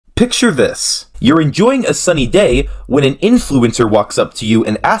Picture this. You're enjoying a sunny day when an influencer walks up to you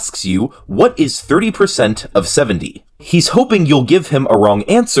and asks you, what is 30% of 70? He's hoping you'll give him a wrong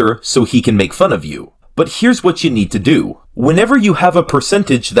answer so he can make fun of you. But here's what you need to do. Whenever you have a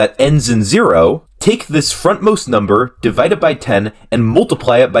percentage that ends in 0, take this frontmost number, divide it by 10, and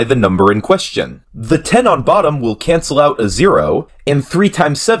multiply it by the number in question. The 10 on bottom will cancel out a 0, and 3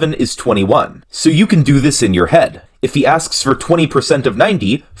 times 7 is 21. So you can do this in your head. If he asks for 20% of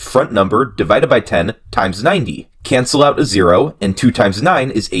 90, front number divided by 10 times 90. Cancel out a 0, and 2 times 9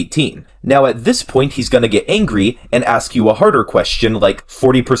 is 18. Now at this point he's gonna get angry and ask you a harder question like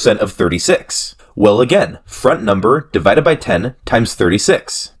 40% of 36. Well again, front number divided by 10 times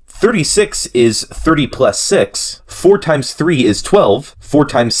 36. 36 is 30 plus 6, 4 times 3 is 12, 4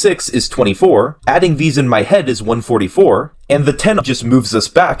 times 6 is 24, adding these in my head is 144, and the 10 just moves us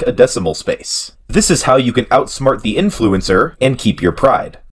back a decimal space. This is how you can outsmart the influencer and keep your pride.